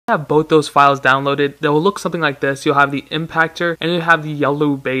have both those files downloaded, they'll look something like this. You'll have the impactor and you'll have the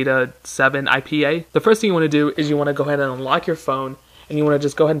yellow beta 7 IPA. The first thing you want to do is you want to go ahead and unlock your phone and you want to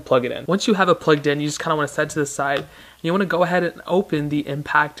just go ahead and plug it in. Once you have it plugged in, you just kind of want to set it to the side. You want to go ahead and open the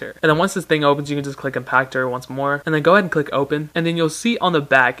impactor. And then once this thing opens, you can just click impactor once more. And then go ahead and click open. And then you'll see on the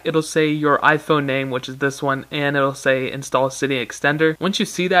back, it'll say your iPhone name, which is this one. And it'll say install CYDIA extender. Once you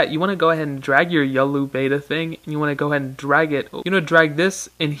see that, you want to go ahead and drag your yellow beta thing. And you want to go ahead and drag it. You want to drag this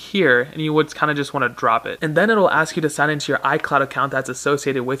in here. And you would kind of just want to drop it. And then it'll ask you to sign into your iCloud account that's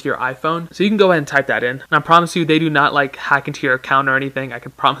associated with your iPhone. So you can go ahead and type that in. And I promise you, they do not like hack into your account or anything. I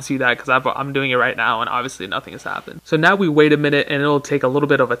can promise you that because I'm doing it right now. And obviously nothing has happened. So now we wait a minute and it'll take a little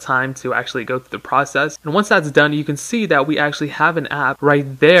bit of a time to actually go through the process. And once that's done, you can see that we actually have an app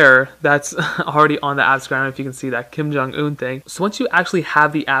right there that's already on the app screen. I don't know if you can see that Kim Jong-un thing. So once you actually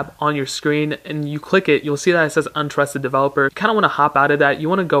have the app on your screen and you click it, you'll see that it says untrusted developer. You kind of want to hop out of that. You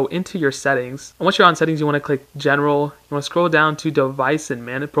want to go into your settings. And once you're on settings, you want to click general. You want to scroll down to device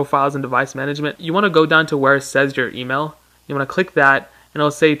and profiles and device management. You want to go down to where it says your email. You want to click that. And it'll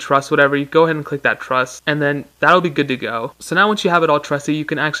say trust whatever. You go ahead and click that trust and then that'll be good to go. So now once you have it all trusted, you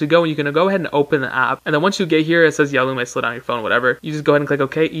can actually go and you can go ahead and open the app. And then once you get here, it says yellow may slow down your phone, whatever. You just go ahead and click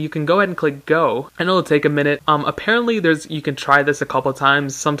OK. You can go ahead and click go and it'll take a minute. Apparently you can try this a couple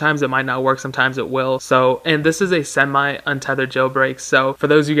times. Sometimes it might not work, sometimes it will. So, and this is a semi untethered jailbreak. So for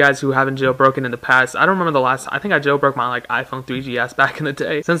those of you guys who haven't jailbroken in the past, I don't remember the last, I think I jailbroke my iPhone 3GS back in the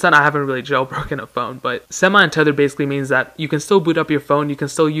day. Since then I haven't really jailbroken a phone, but semi untethered basically means that you can still boot up your phone. You can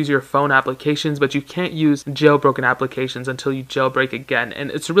still use your phone applications, but you can't use jailbroken applications until you jailbreak again. And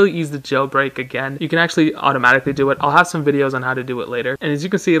it's really easy to jailbreak again. You can actually automatically do it. I'll have some videos on how to do it later. And as you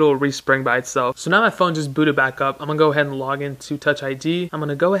can see, it'll respring by itself. So now my phone just booted back up. I'm gonna go ahead and log into Touch ID. I'm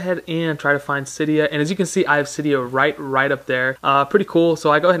gonna go ahead and try to find CYDIA. And as you can see, I have CYDIA right up there. Pretty cool.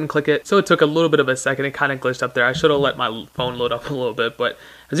 So I go ahead and click it. So it took a little bit of a second. It kind of glitched up there. I should have let my phone load up a little bit, but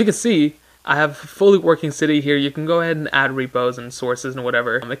as you can see, I have fully working CYDIA here. You can go ahead and add repos and sources and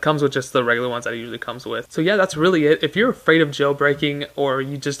whatever. It comes with just the regular ones that it usually comes with. So yeah, that's really it. If you're afraid of jailbreaking or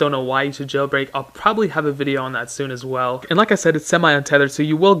you just don't know why you should jailbreak, I'll probably have a video on that soon as well. And like I said, it's semi-untethered, so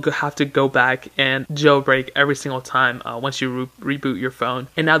you will have to go back and jailbreak every single time once you reboot your phone.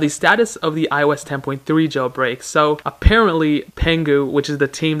 And now the status of the iOS 10.3 jailbreak. So apparently Pengu, which is the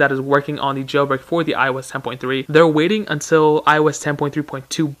team that is working on the jailbreak for the iOS 10.3, they're waiting until iOS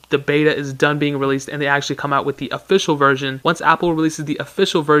 10.3.2, the beta is done being released and they actually come out with the official version. Once Apple releases the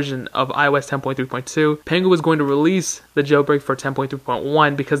official version of iOS 10.3.2, Pengu is going to release the jailbreak for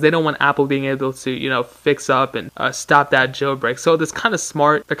 10.3.1 because they don't want Apple being able to, you know, fix up and stop that jailbreak. So that's kind of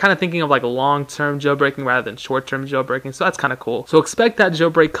smart. They're kind of thinking of like long-term jailbreaking rather than short-term jailbreaking. So that's kind of cool. So expect that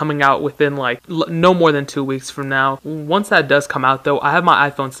jailbreak coming out within like no more than 2 weeks from now. Once that does come out though, I have my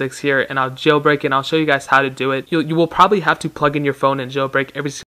iPhone 6 here and I'll jailbreak it and I'll show you guys how to do it. You will probably have to plug in your phone and jailbreak every